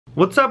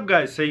What's up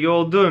guys, how you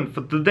all doing?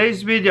 For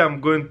today's video I'm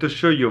going to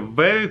show you a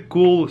very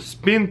cool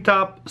spin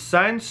top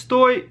science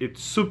toy.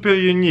 It's super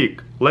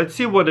unique. Let's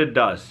see what it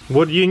does.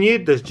 What you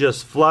need is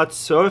just flat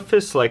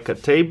surface like a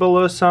table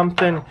or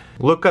something.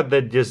 Look at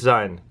the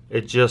design.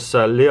 It's just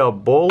a little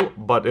ball,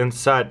 but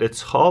inside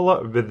it's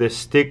hollow with a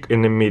stick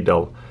in the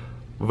middle.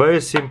 Very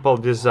simple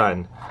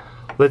design.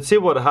 Let's see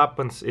what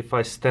happens if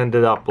I stand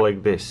it up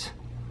like this.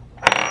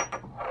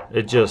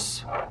 It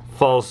just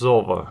falls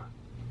over.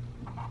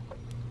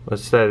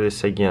 Let's try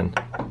this again.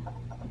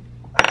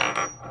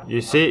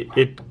 You see,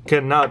 it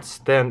cannot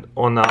stand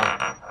on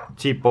a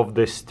tip of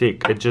the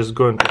stick. It's just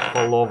going to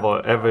fall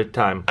over every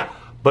time.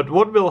 But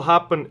what will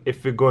happen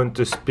if we're going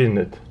to spin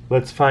it?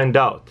 Let's find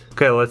out.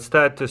 Okay, let's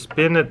try to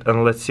spin it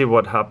and let's see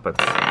what happens.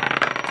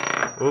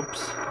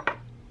 Oops.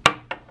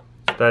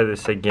 Let's try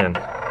this again.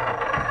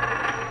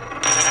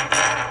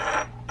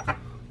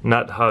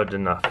 Not hard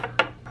enough.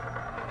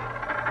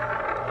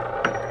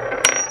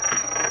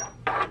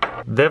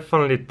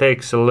 Definitely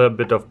takes a little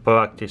bit of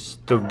practice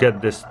to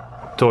get this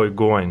toy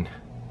going.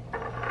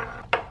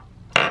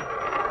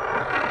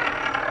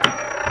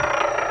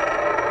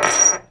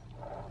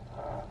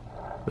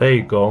 There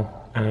you go,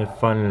 and it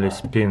finally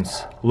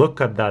spins.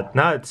 Look at that,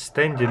 now it's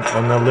standing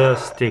on a little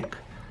stick.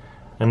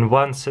 And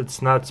once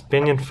it's not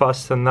spinning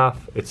fast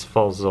enough, it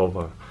falls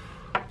over.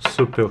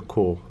 Super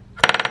cool.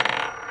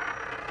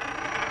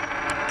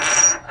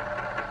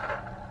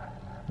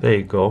 There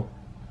you go,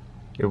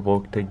 it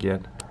worked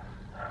again.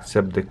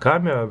 Except the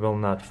camera will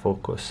not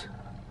focus.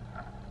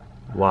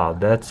 Wow,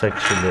 that's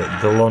actually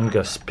the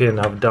longest spin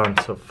I've done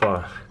so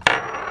far.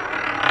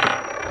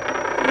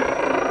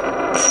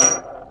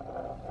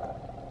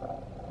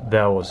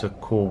 That was a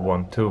cool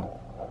one too.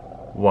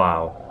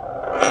 Wow.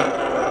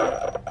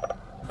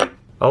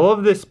 I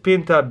love this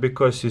spin top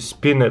because you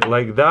spin it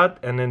like that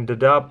and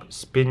ended up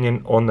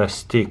spinning on a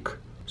stick.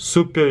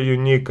 Super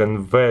unique and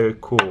very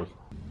cool.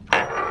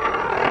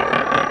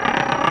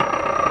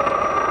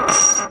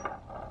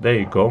 There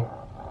you go.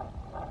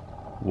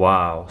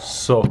 Wow,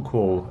 so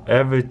cool.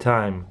 Every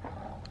time.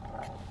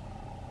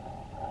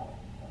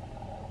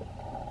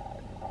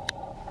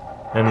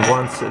 And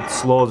once it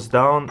slows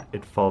down,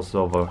 it falls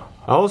over.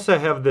 I also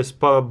have this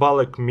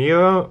parabolic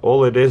mirror.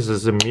 All it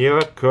is a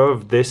mirror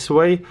curved this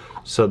way.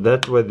 So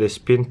that way the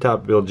spin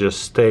top will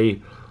just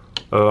stay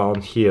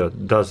around here.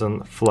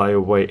 Doesn't fly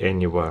away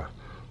anywhere.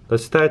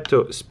 Let's try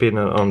to spin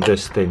it on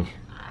this thing.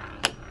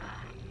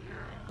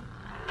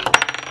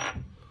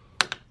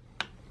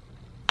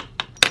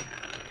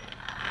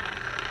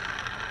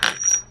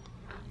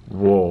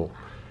 Whoa,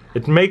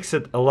 it makes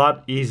it a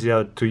lot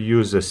easier to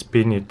use a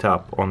spinny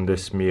top on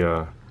this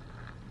mirror,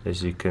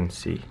 as you can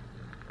see.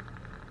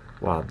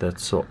 Wow,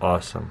 that's so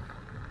awesome.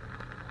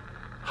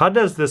 How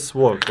does this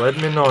work? Let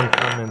me know in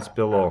comments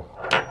below.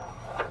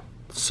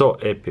 So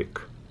epic.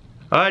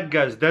 Alright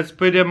guys, that's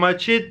pretty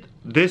much it.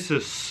 This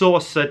is so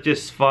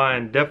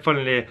satisfying.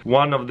 Definitely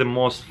one of the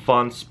most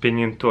fun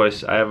spinning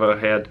toys I ever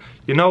had.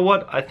 You know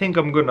what? I think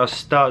I'm gonna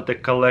start a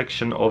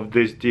collection of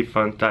these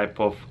different type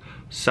of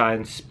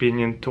science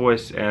spinning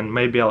toys, and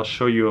maybe I'll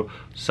show you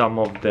some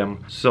of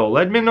them. So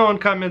let me know in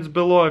comments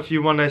below if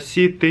you want to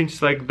see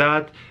things like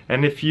that,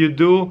 and if you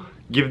do,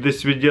 give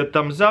this video a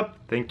thumbs up.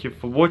 Thank you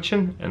for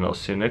watching, and I'll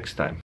see you next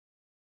time.